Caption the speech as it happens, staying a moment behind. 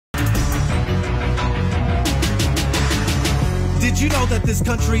you know that this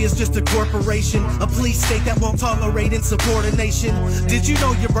country is just a corporation? A police state that won't tolerate insubordination? Did you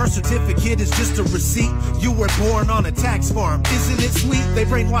know your birth certificate is just a receipt? You were born on a tax farm, isn't it sweet? They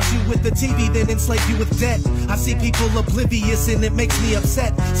brainwash you with the TV, then enslave you with debt. I see people oblivious and it makes me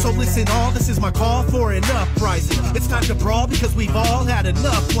upset. So listen all, this is my call for an uprising. It's time to brawl because we've all had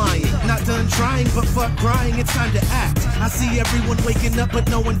enough lying. Not done trying, but fuck crying, it's time to act. I see everyone waking up, but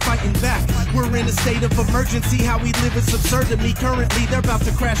no one fighting back. We're in a state of emergency, how we live is absurd to me. Currently, they're about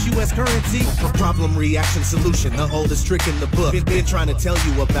to crash US currency. A problem, reaction, solution, the oldest trick in the book. Been trying to tell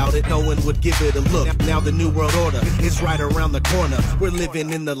you about it, no one would give it a look. Now the new world order is right around the corner. We're living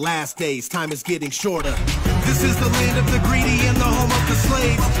in the last days, time is getting shorter. This is the land of the greedy and the home of the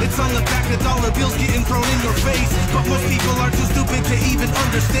slaves. It's on the back of dollar bills getting thrown in your face. But most people are too stupid to even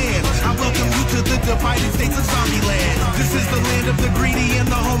understand. I welcome you to the divided states of zombie land. This is the land of the greedy and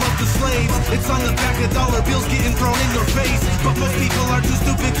the home of the slaves. It's on the back of dollar bills getting thrown in your face. But most people are too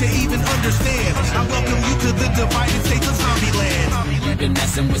stupid to even understand. I welcome you to the divided states of zombie land. You've been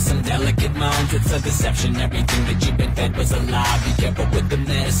messing with some delicate minds. It's a deception. Everything that you've been fed was a lie. Be careful with the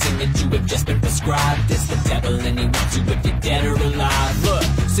medicine that you have just been prescribed. It's the devil and he wants you if you're dead or alive. Look,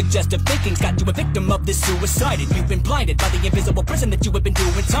 suggestive thinking's got you a victim of this suicide. You've been blinded by the invisible prison that you have been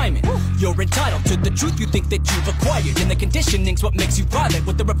doing time in. You're entitled to the truth you think that you've acquired, and the conditioning's what makes you violent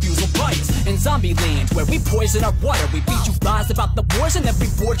with the refusal bias. In zombie land, where we poison our water, we feed you lies about the wars and every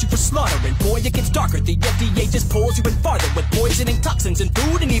board you for slaughtering. Boy, it gets darker. The FDA just pulls you in farther with poisoning toxins in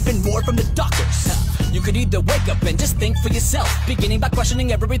food and even more from the doctors. You could either wake up and just think for yourself, beginning by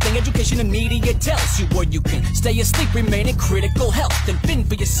questioning everything education and media tells you, or you can stay asleep, remain in critical health, and fend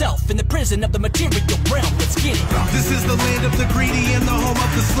for yourself in the prison of the material realm. Let's get it. This is the land of the greedy and the home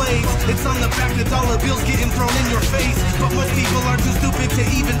of the slaves. It's on the back of dollar bills getting thrown in your face. But most people are too stupid to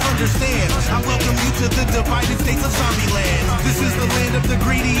even understand. I welcome you to the divided states of zombie land. This is the land of the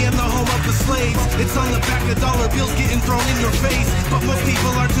greedy and the home of the slaves. It's on the back of dollar bills getting thrown in your face. But most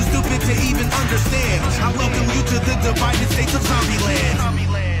people are too stupid to even understand. I welcome you to the divided states of zombie land.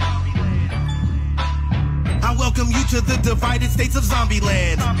 I welcome you to the divided states of zombie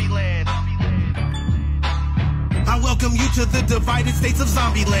land. I welcome you to the divided states of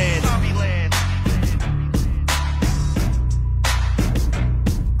zombie land.